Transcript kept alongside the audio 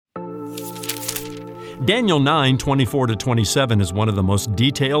Daniel 9:24-27 is one of the most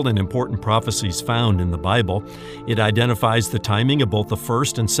detailed and important prophecies found in the Bible. It identifies the timing of both the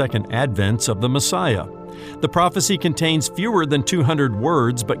first and second advents of the Messiah. The prophecy contains fewer than 200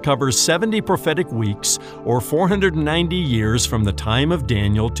 words but covers 70 prophetic weeks, or 490 years from the time of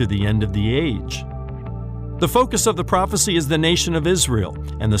Daniel to the end of the age. The focus of the prophecy is the nation of Israel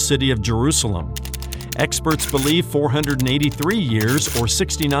and the city of Jerusalem. Experts believe 483 years, or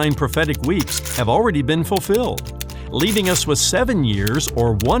 69 prophetic weeks, have already been fulfilled, leaving us with 7 years,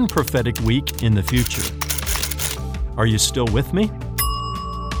 or 1 prophetic week, in the future. Are you still with me?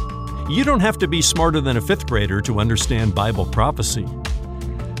 You don't have to be smarter than a 5th grader to understand Bible prophecy,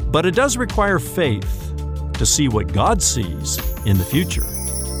 but it does require faith to see what God sees in the future.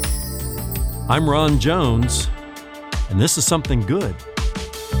 I'm Ron Jones, and this is Something Good.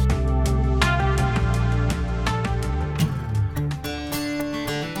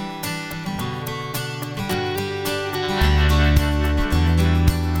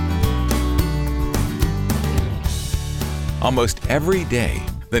 Almost every day,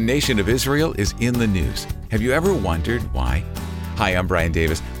 the nation of Israel is in the news. Have you ever wondered why? Hi, I'm Brian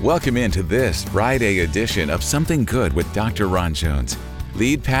Davis. Welcome into this Friday edition of Something Good with Dr. Ron Jones,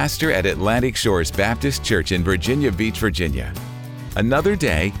 lead pastor at Atlantic Shores Baptist Church in Virginia Beach, Virginia. Another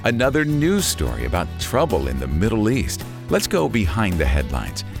day, another news story about trouble in the Middle East. Let's go behind the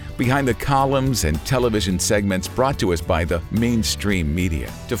headlines, behind the columns and television segments brought to us by the mainstream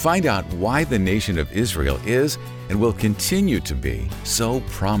media, to find out why the nation of Israel is and will continue to be so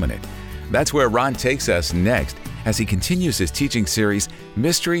prominent. That's where Ron takes us next as he continues his teaching series,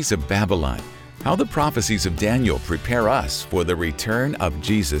 Mysteries of Babylon, how the prophecies of Daniel prepare us for the return of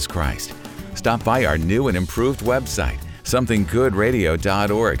Jesus Christ. Stop by our new and improved website,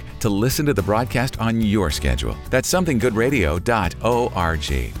 somethinggoodradio.org, to listen to the broadcast on your schedule. That's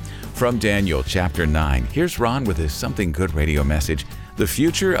somethinggoodradio.org. From Daniel chapter 9, here's Ron with his Something Good Radio message, The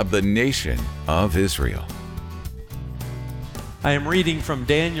Future of the Nation of Israel. I am reading from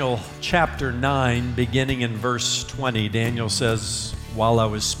Daniel chapter 9, beginning in verse 20. Daniel says, "While I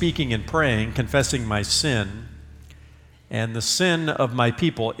was speaking and praying, confessing my sin and the sin of my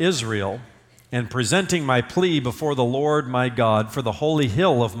people Israel, and presenting my plea before the Lord my God for the holy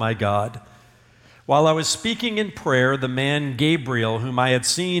hill of my God, while I was speaking in prayer, the man Gabriel, whom I had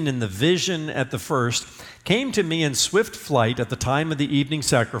seen in the vision at the first, came to me in swift flight at the time of the evening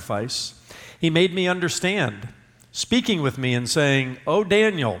sacrifice. He made me understand, speaking with me and saying, 'O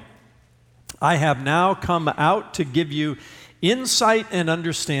Daniel, I have now come out to give you insight and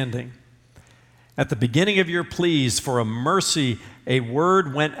understanding. At the beginning of your pleas for a mercy, a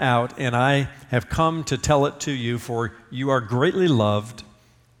word went out, and I have come to tell it to you, for you are greatly loved.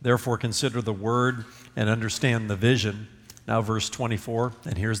 Therefore consider the word and understand the vision.'" Now verse 24,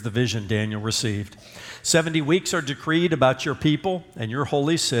 and here's the vision Daniel received. 70 weeks are decreed about your people and your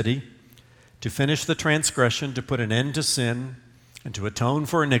holy city, to finish the transgression, to put an end to sin, and to atone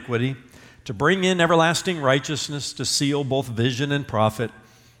for iniquity, to bring in everlasting righteousness, to seal both vision and prophet,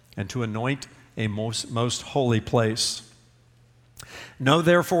 and to anoint a most holy place. Know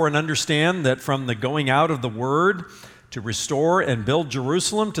therefore and understand that from the going out of the word to restore and build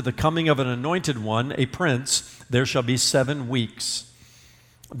Jerusalem to the coming of an anointed one, a prince, there shall be 7 weeks.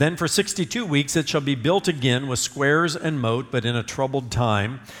 Then for 62 weeks it shall be built again with squares and moat, but in a troubled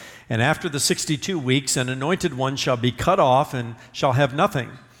time. And after the 62 weeks, an anointed one shall be cut off and shall have nothing.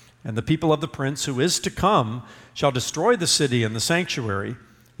 And the people of the prince who is to come shall destroy the city and the sanctuary.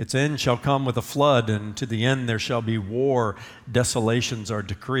 Its end shall come with a flood, and to the end there shall be war. Desolations are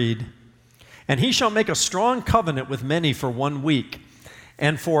decreed. And he shall make a strong covenant with many for 1 week.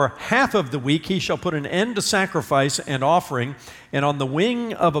 And for half of the week he shall put an end to sacrifice and offering. And on the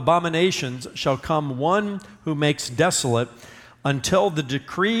wing of abominations shall come one who makes desolate, until the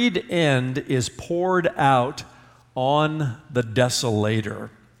decreed end is poured out on the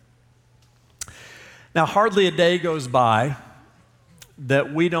desolator. Now, hardly a day goes by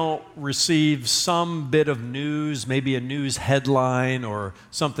that we don't receive some bit of news, maybe a news headline or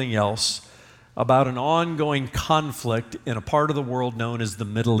something else, about an ongoing conflict in a part of the world known as the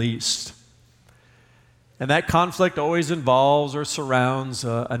Middle East. And that conflict always involves or surrounds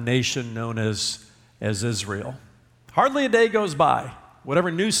a nation known as Israel. Hardly a day goes by. Whatever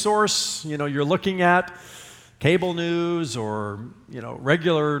news source, you're looking at, cable news or,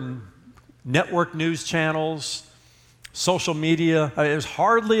 regular network news channels, social media, there's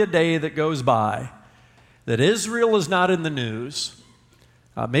hardly a day that goes by that Israel is not in the news.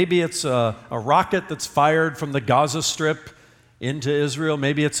 Maybe it's a rocket that's fired from the Gaza Strip into Israel.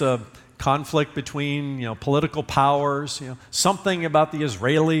 Maybe it's a conflict between, political powers, something about the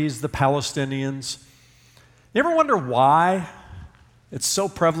Israelis, the Palestinians. You ever wonder why it's so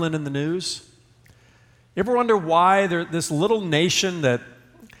prevalent in the news? You ever wonder why this little nation that,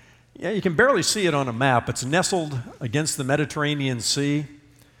 you can barely see it on a map. It's nestled against the Mediterranean Sea.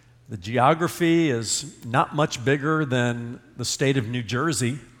 The geography is not much bigger than the state of New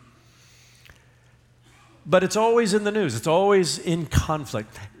Jersey. But it's always in the news. It's always in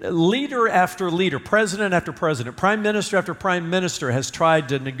conflict. Leader after leader, president after president, prime minister after prime minister has tried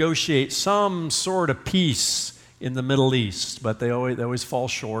to negotiate some sort of peace in the Middle East, but they always fall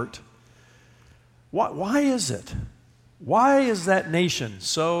short. Why is it? Why is that nation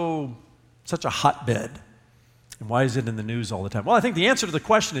such a hotbed? And why is it in the news all the time? Well, I think the answer to the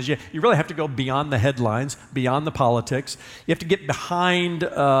question is you really have to go beyond the headlines, beyond the politics. You have to get behind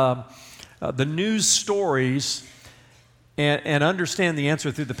the news stories and understand the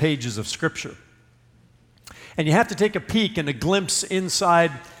answer through the pages of Scripture. And you have to take a peek and a glimpse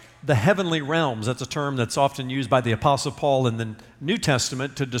inside the heavenly realms. That's a term that's often used by the Apostle Paul in the New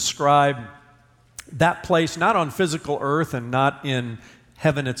Testament to describe that place, not on physical earth and not in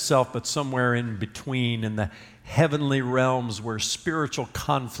heaven itself, but somewhere in between, in the heavenly realms where spiritual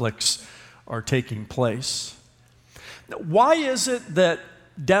conflicts are taking place. Why is it that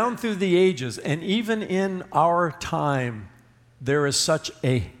down through the ages, and even in our time, there is such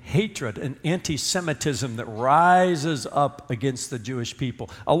a hatred, an anti-Semitism that rises up against the Jewish people,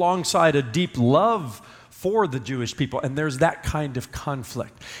 alongside a deep love for the Jewish people, and there's that kind of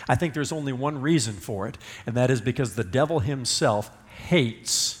conflict? I think there's only one reason for it, and that is because the devil himself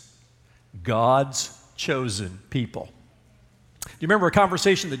hates God's chosen people. Do you remember a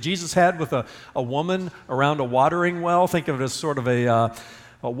conversation that Jesus had with a woman around a watering well? Think of it as sort of a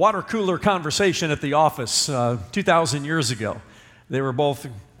water cooler conversation at the office 2,000 years ago. They were both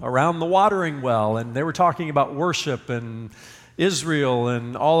around the watering well, and they were talking about worship and Israel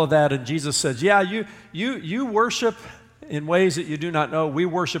and all of that. And Jesus says, yeah, you worship in ways that you do not know. We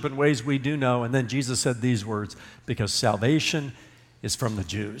worship in ways we do know. And then Jesus said these words, because salvation is from the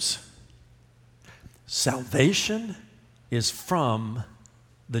Jews. Salvation is from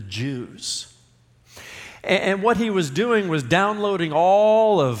the Jews. And what he was doing was downloading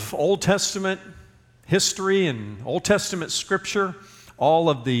all of Old Testament history and Old Testament scripture, all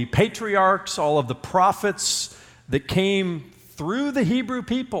of the patriarchs, all of the prophets that came through the Hebrew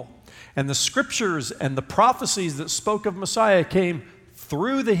people. And the scriptures and the prophecies that spoke of Messiah came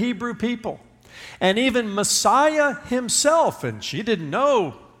through the Hebrew people. And even Messiah himself, and she didn't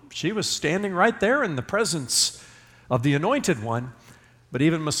know, she was standing right there in the presence of the Anointed One, but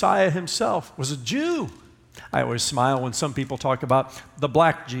even Messiah himself was a Jew. I always smile when some people talk about the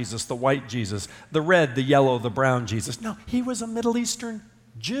black Jesus, the white Jesus, the red, the yellow, the brown Jesus. No, he was a Middle Eastern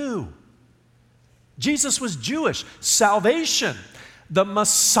Jew. Jesus was Jewish. Salvation, the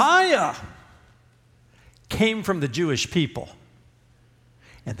Messiah, came from the Jewish people.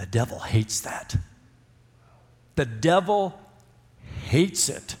 And the devil hates that. The devil hates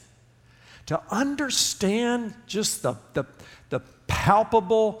it. To understand just the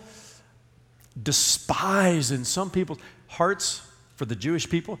palpable despise in some people's hearts for the Jewish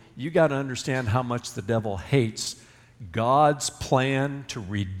people, you got to understand how much the devil hates God's plan to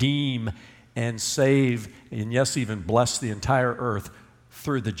redeem and save, and yes, even bless the entire earth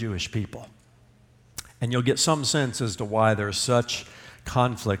through the Jewish people. And you'll get some sense as to why there's such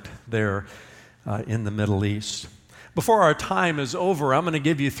conflict there in the Middle East. Before our time is over, I'm going to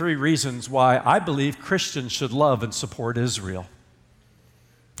give you 3 reasons why I believe Christians should love and support Israel.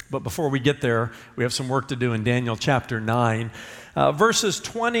 But before we get there, we have some work to do in Daniel chapter 9. Verses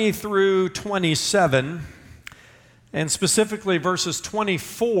 20 through 27, and specifically verses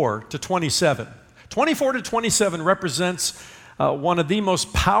 24 to 27. 24 to 27 represents one of the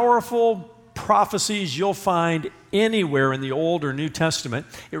most powerful prophecies you'll find anywhere in the Old or New Testament.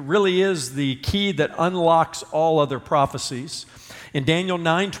 It really is the key that unlocks all other prophecies. In Daniel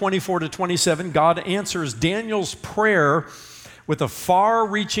 9, 24 to 27, God answers Daniel's prayer with a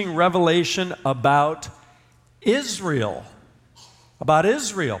far-reaching revelation about Israel. About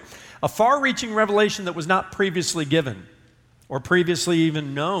Israel. A far-reaching revelation that was not previously given or previously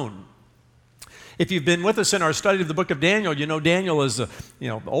even known. If you've been with us in our study of the book of Daniel, you know Daniel is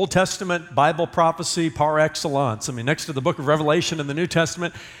Old Testament Bible prophecy par excellence. I mean, next to the book of Revelation in the New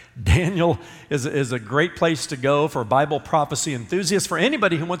Testament, Daniel is a great place to go for Bible prophecy enthusiasts, for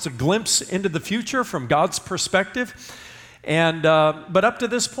anybody who wants a glimpse into the future from God's perspective. And but up to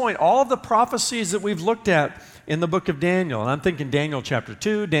this point, all of the prophecies that we've looked at in the book of Daniel, and I'm thinking Daniel chapter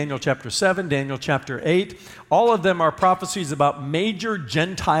 2, Daniel chapter 7, Daniel chapter 8, all of them are prophecies about major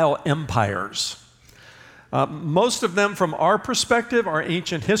Gentile empires. Most of them, from our perspective, are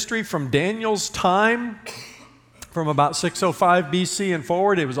ancient history from Daniel's time From about 605 BC and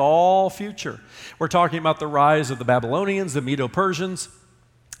forward, it was all future. We're talking about the rise of the Babylonians, the Medo-Persians,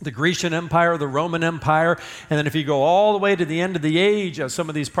 the Grecian Empire, the Roman Empire, and then if you go all the way to the end of the age, as some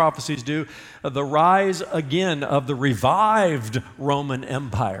of these prophecies do, the rise again of the revived Roman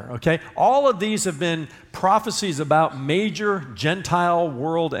Empire, okay? All of these have been prophecies about major Gentile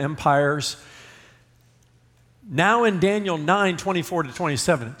world empires. Now in Daniel 9, 24 to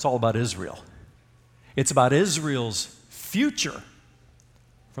 27, it's all about Israel. It's about Israel's future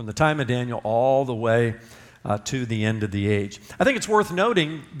from the time of Daniel all the way to the end of the age. I think it's worth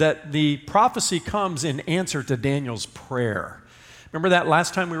noting that the prophecy comes in answer to Daniel's prayer. Remember that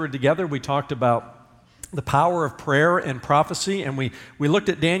last time we were together, we talked about the power of prayer and prophecy, and we looked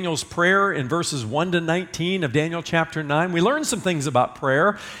at Daniel's prayer in verses 1 to 19 of Daniel chapter 9. We learned some things about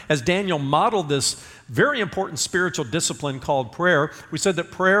prayer as Daniel modeled this very important spiritual discipline called prayer. We said that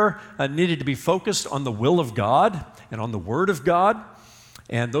prayer needed to be focused on the will of God and on the Word of God.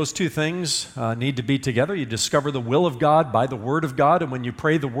 And those two things need to be together. You discover the will of God by the Word of God, and when you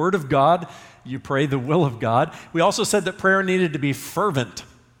pray the Word of God, you pray the will of God. We also said that prayer needed to be fervent,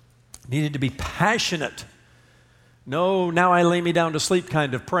 needed to be passionate. No, now I lay me down to sleep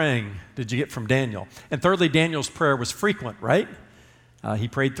kind of praying did you get from Daniel. And thirdly, Daniel's prayer was frequent, right? He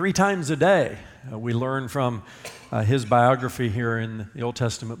prayed 3 times a day. We learn from his biography here in the Old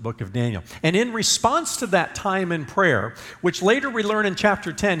Testament book of Daniel. And in response to that time in prayer, which later we learn in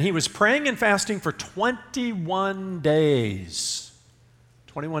chapter 10, he was praying and fasting for 21 days.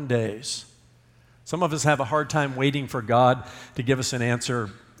 21 days. Some of us have a hard time waiting for God to give us an answer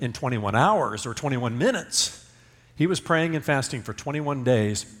in 21 hours or 21 minutes. He was praying and fasting for 21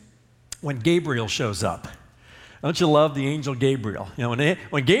 days when Gabriel shows up. Don't you love the angel Gabriel? You know,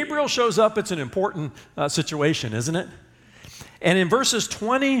 when Gabriel shows up, it's an important situation, isn't it? And in verses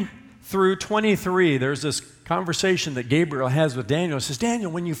 20 through 23, there's this conversation that Gabriel has with Daniel. He says,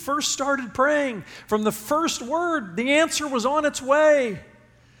 Daniel, when you first started praying, from the first word, the answer was on its way.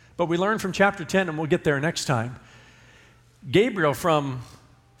 But we learn from chapter 10, and we'll get there next time, Gabriel from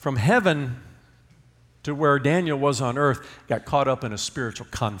heaven to where Daniel was on earth got caught up in a spiritual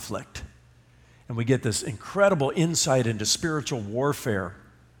conflict. And we get this incredible insight into spiritual warfare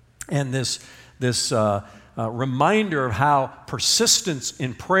and this reminder of how persistence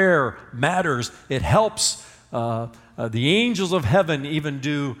in prayer matters. It helps the angels of heaven even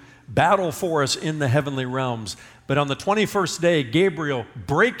do battle for us in the heavenly realms. But on the 21st day, Gabriel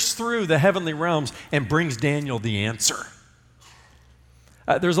breaks through the heavenly realms and brings Daniel the answer.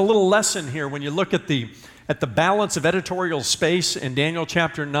 There's a little lesson here when you look at the balance of editorial space in Daniel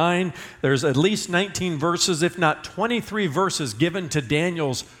chapter 9. There's at least 19 verses, if not 23 verses, given to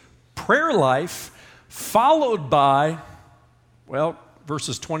Daniel's prayer life, followed by, well,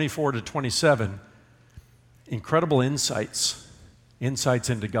 verses 24 to 27, incredible insights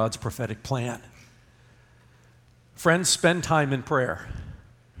into God's prophetic plan. Friends, spend time in prayer.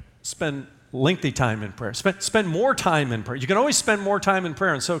 Spend lengthy time in prayer. Spend more time in prayer. You can always spend more time in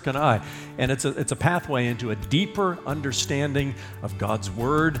prayer, and so can I. And it's a pathway into a deeper understanding of God's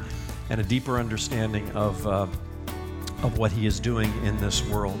Word and a deeper understanding of what He is doing in this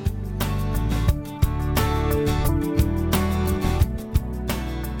world.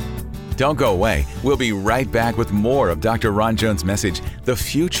 Don't go away. We'll be right back with more of Dr. Ron Jones' message, The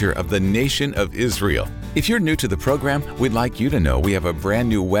Future of the Nation of Israel. If you're new to the program, we'd like you to know we have a brand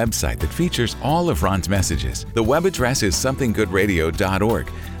new website that features all of Ron's messages. The web address is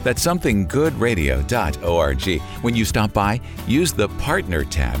somethinggoodradio.org. That's somethinggoodradio.org. When you stop by, use the Partner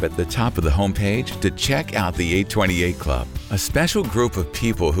tab at the top of the homepage to check out the 828 Club, a special group of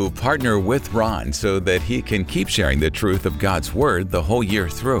people who partner with Ron so that he can keep sharing the truth of God's Word the whole year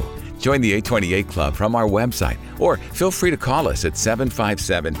through. Join the 828 Club from our website, or feel free to call us at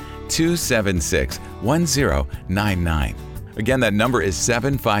 757-276-1099. Again, that number is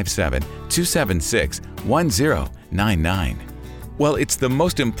 757-276-1099. Well, it's the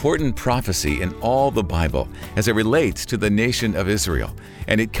most important prophecy in all the Bible as it relates to the nation of Israel,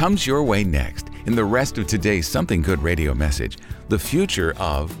 and it comes your way next in the rest of today's Something Good radio message, The Future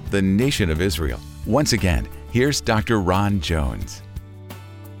of the Nation of Israel. Once again, here's Dr. Ron Jones.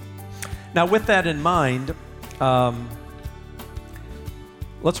 Now, with that in mind,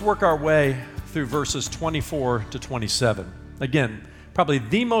 let's work our way through verses 24 to 27. Again, probably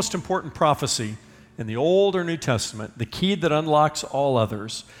the most important prophecy in the Old or New Testament, the key that unlocks all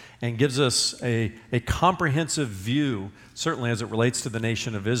others and gives us a comprehensive view, certainly as it relates to the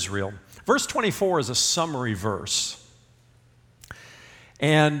nation of Israel. Verse 24 is a summary verse.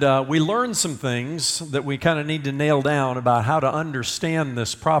 And we learn some things that we kind of need to nail down about how to understand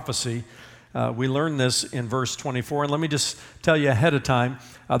this prophecy We learn this in verse 24, and let me just tell you ahead of time,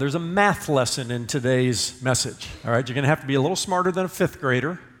 there's a math lesson in today's message. All right, you're going to have to be a little smarter than a fifth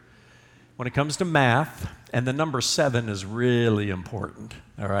grader when it comes to math, and the number 7 is really important,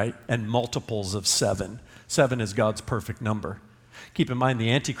 all right, and multiples of 7. 7 is God's perfect number. Keep in mind the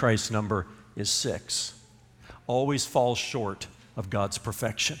Antichrist number is 6. Always falls short of God's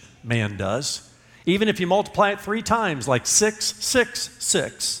perfection. Man does. Even if you multiply it 3 times, like 6, 6,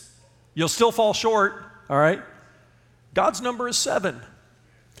 6, you'll still fall short, all right? God's number is 7.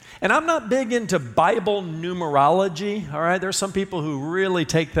 And I'm not big into Bible numerology, all right? There's some people who really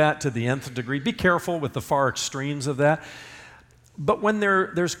take that to the nth degree. Be careful with the far extremes of that. But when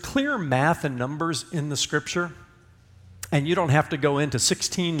there's clear math and numbers in the Scripture, and you don't have to go into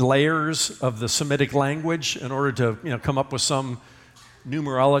 16 layers of the Semitic language in order to come up with some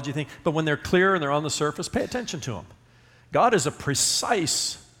numerology thing, but when they're clear and they're on the surface, pay attention to them. God is a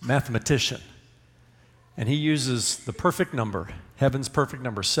precise mathematician, and he uses the perfect number, heaven's perfect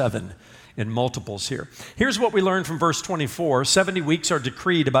number, 7, in multiples here. Here's what we learn from verse 24. 70 weeks are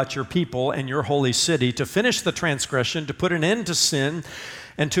decreed about your people and your holy city to finish the transgression, to put an end to sin,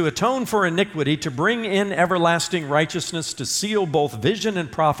 and to atone for iniquity, to bring in everlasting righteousness, to seal both vision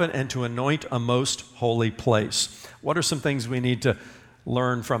and prophet, and to anoint a most holy place. What are some things we need to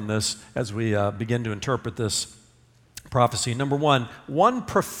learn from this as we begin to interpret this prophecy? Number one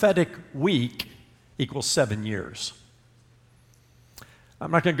prophetic week equals 7 years.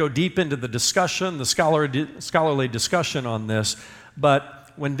 I'm not going to go deep into the discussion, the scholarly discussion on this,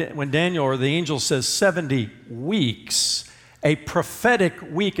 but when Daniel or the angel says 70 weeks, a prophetic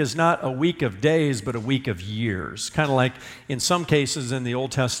week is not a week of days, but a week of years. Kind of like in some cases in the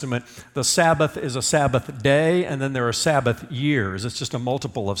Old Testament, the Sabbath is a Sabbath day, and then there are Sabbath years. It's just a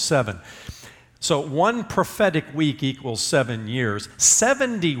multiple of 7. So one prophetic week equals 7 years.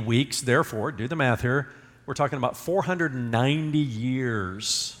 70 weeks, therefore, do the math here, we're talking about 490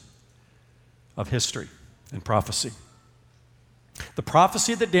 years of history and prophecy. The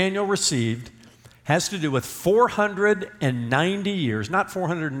prophecy that Daniel received has to do with 490 years, not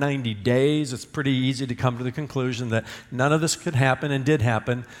 490 days. It's pretty easy to come to the conclusion that none of this could happen and did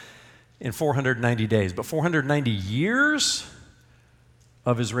happen in 490 days, but 490 years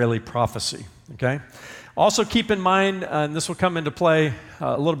of Israeli prophecy, okay? Also keep in mind, and this will come into play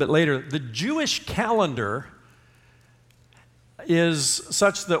a little bit later, the Jewish calendar is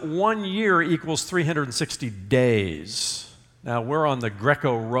such that 1 year equals 360 days. Now, we're on the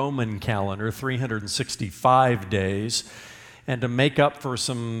Greco-Roman calendar, 365 days, and to make up for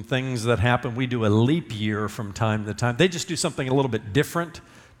some things that happen, we do a leap year from time to time. They just do something a little bit different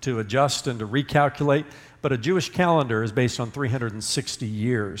to adjust and to recalculate, but a Jewish calendar is based on 360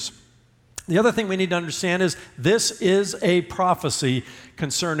 years. The other thing we need to understand is this is a prophecy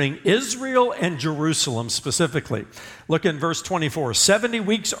concerning Israel and Jerusalem specifically. Look in verse 24. 70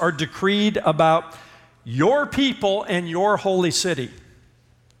 weeks are decreed about your people and your holy city.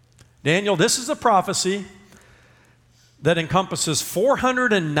 Daniel, this is a prophecy that encompasses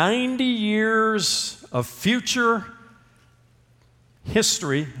 490 years of future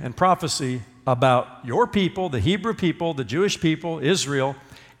history and prophecy about your people, the Hebrew people, the Jewish people, Israel,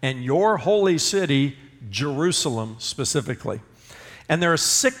 and your holy city, Jerusalem specifically. And there are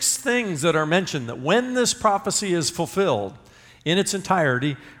 6 things that are mentioned that when this prophecy is fulfilled in its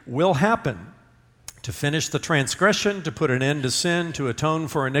entirety will happen. To finish the transgression, to put an end to sin, to atone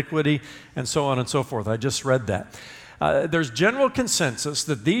for iniquity, and so on and so forth. I just read that. There's general consensus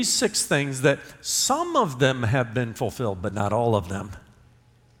that these 6 things, that some of them have been fulfilled, but not all of them.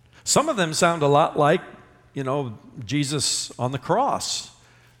 Some of them sound a lot like, Jesus on the cross,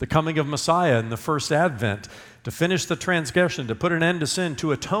 the coming of Messiah in the first advent, to finish the transgression, to put an end to sin,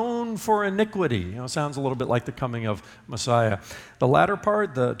 to atone for iniquity. Sounds a little bit like the coming of Messiah. The latter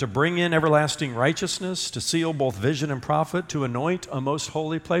part, to bring in everlasting righteousness, to seal both vision and prophet, to anoint a most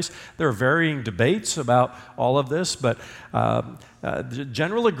holy place. There are varying debates about all of this, but the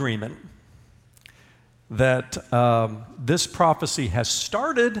general agreement that this prophecy has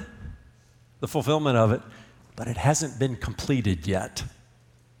started, the fulfillment of it, but it hasn't been completed yet.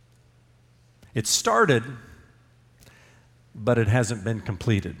 It started, but it hasn't been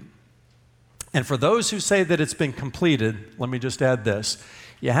completed. And for those who say that it's been completed, let me just add this.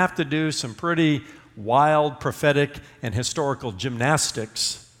 You have to do some pretty wild prophetic and historical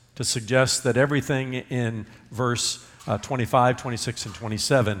gymnastics to suggest that everything in verse 25, 26, and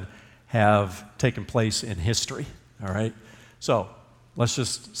 27 have taken place in history, all right? So let's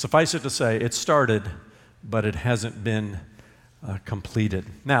just suffice it to say it started, but it hasn't been completed.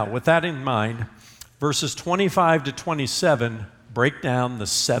 Now, with that in mind, verses 25 to 27 break down the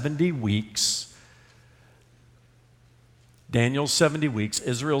 70 weeks, Daniel's 70 weeks,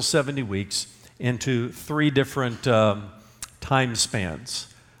 Israel's 70 weeks, into three different time spans.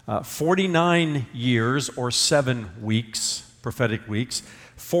 49 years or 7 weeks, prophetic weeks,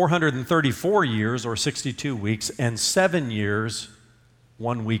 434 years or 62 weeks, and 7 years,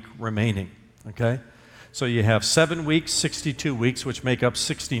 1 week remaining, okay? So you have 7 weeks, 62 weeks, which make up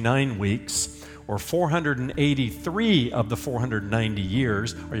 69 weeks, or 483 of the 490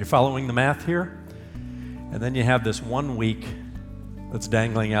 years. Are you following the math here? And then you have this 1 week that's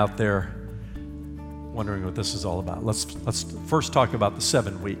dangling out there, wondering what this is all about. Let's first talk about the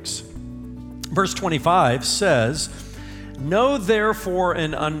 7 weeks. Verse 25 says, "Know therefore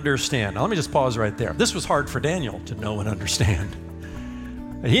and understand." Now let me just pause right there. This was hard for Daniel to know and understand.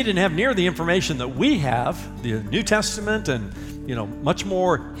 He didn't have near the information that we have, the New Testament and much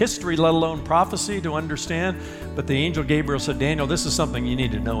more history, let alone prophecy to understand. But the angel Gabriel said, "Daniel, this is something you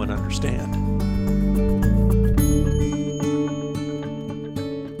need to know and understand."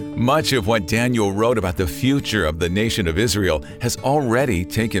 Much of what Daniel wrote about the future of the nation of Israel has already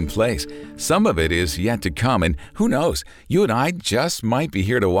taken place. Some of it is yet to come, and who knows, you and I just might be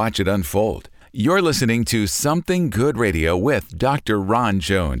here to watch it unfold. You're listening to Something Good Radio with Dr. Ron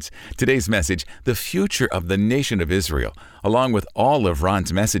Jones. Today's message, The Future of the Nation of Israel, along with all of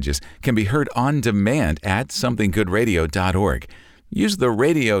Ron's messages, can be heard on demand at somethinggoodradio.org. Use the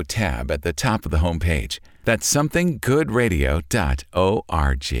radio tab at the top of the homepage. That's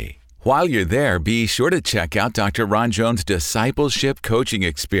somethinggoodradio.org. While you're there, be sure to check out Dr. Ron Jones' Discipleship Coaching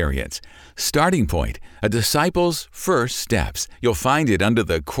Experience. Starting Point, a disciple's first steps. You'll find it under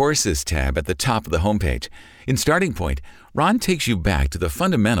the Courses tab at the top of the homepage. In Starting Point, Ron takes you back to the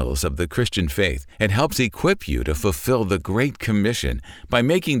fundamentals of the Christian faith and helps equip you to fulfill the Great Commission by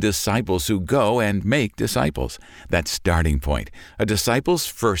making disciples who go and make disciples. That's Starting Point, a disciple's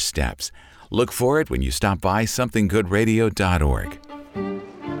first steps. Look for it when you stop by somethinggoodradio.org.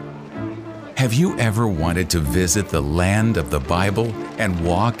 Have you ever wanted to visit the land of the Bible and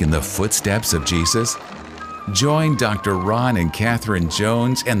walk in the footsteps of Jesus? Join Dr. Ron and Catherine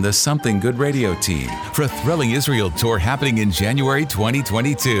Jones and the Something Good Radio team for a thrilling Israel tour happening in January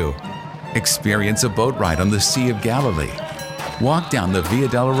 2022. Experience a boat ride on the Sea of Galilee. Walk down the Via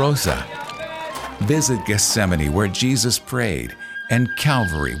Dolorosa. Visit Gethsemane, where Jesus prayed, and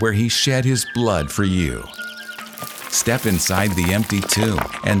Calvary, where he shed his blood for you. Step inside the empty tomb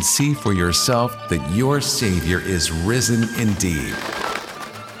and see for yourself that your Savior is risen indeed.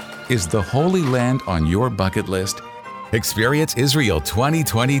 Is the Holy Land on your bucket list? Experience Israel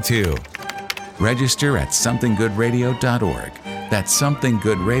 2022. Register at somethinggoodradio.org. That's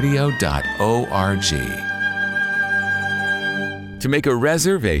somethinggoodradio.org. To make a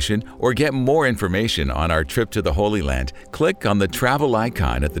reservation or get more information on our trip to the Holy Land, click on the travel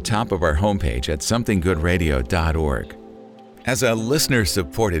icon at the top of our homepage at somethinggoodradio.org. As a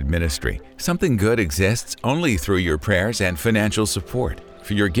listener-supported ministry, Something Good exists only through your prayers and financial support.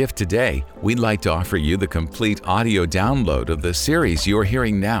 For your gift today, we'd like to offer you the complete audio download of the series you're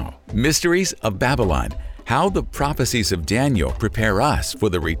hearing now, Mysteries of Babylon, How the Prophecies of Daniel Prepare Us for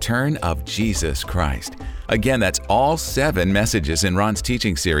the Return of Jesus Christ. Again, that's all 7 messages in Ron's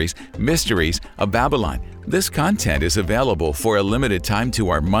teaching series, Mysteries of Babylon. This content is available for a limited time to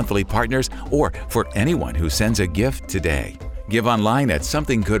our monthly partners or for anyone who sends a gift today. Give online at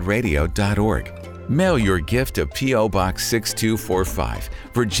somethinggoodradio.org. Mail your gift to P.O. Box 6245,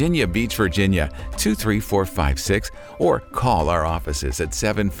 Virginia Beach, Virginia 23456, or call our offices at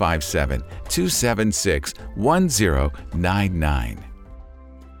 757-276-1099.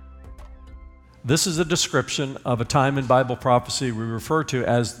 This is a description of a time in Bible prophecy we refer to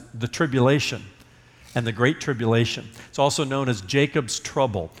as the tribulation and the Great Tribulation. It's also known as Jacob's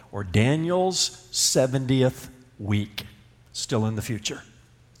trouble or Daniel's 70th week, still in the future.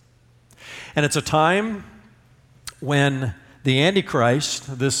 And it's a time when the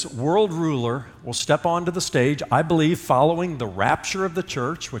Antichrist, this world ruler, will step onto the stage, I believe, following the rapture of the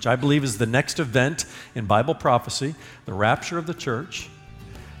church, which I believe is the next event in Bible prophecy, the rapture of the church.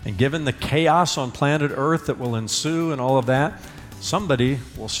 And given the chaos on planet Earth that will ensue and all of that, somebody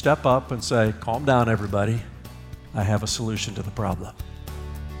will step up and say, calm down, everybody. I have a solution to the problem.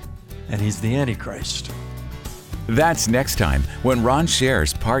 And he's the Antichrist. That's next time when Ron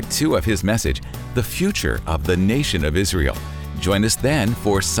shares part 2 of his message, The Future of the Nation of Israel. Join us then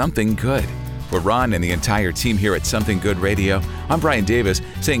for Something Good. For Ron and the entire team here at Something Good Radio, I'm Brian Davis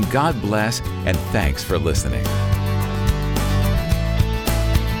saying God bless and thanks for listening.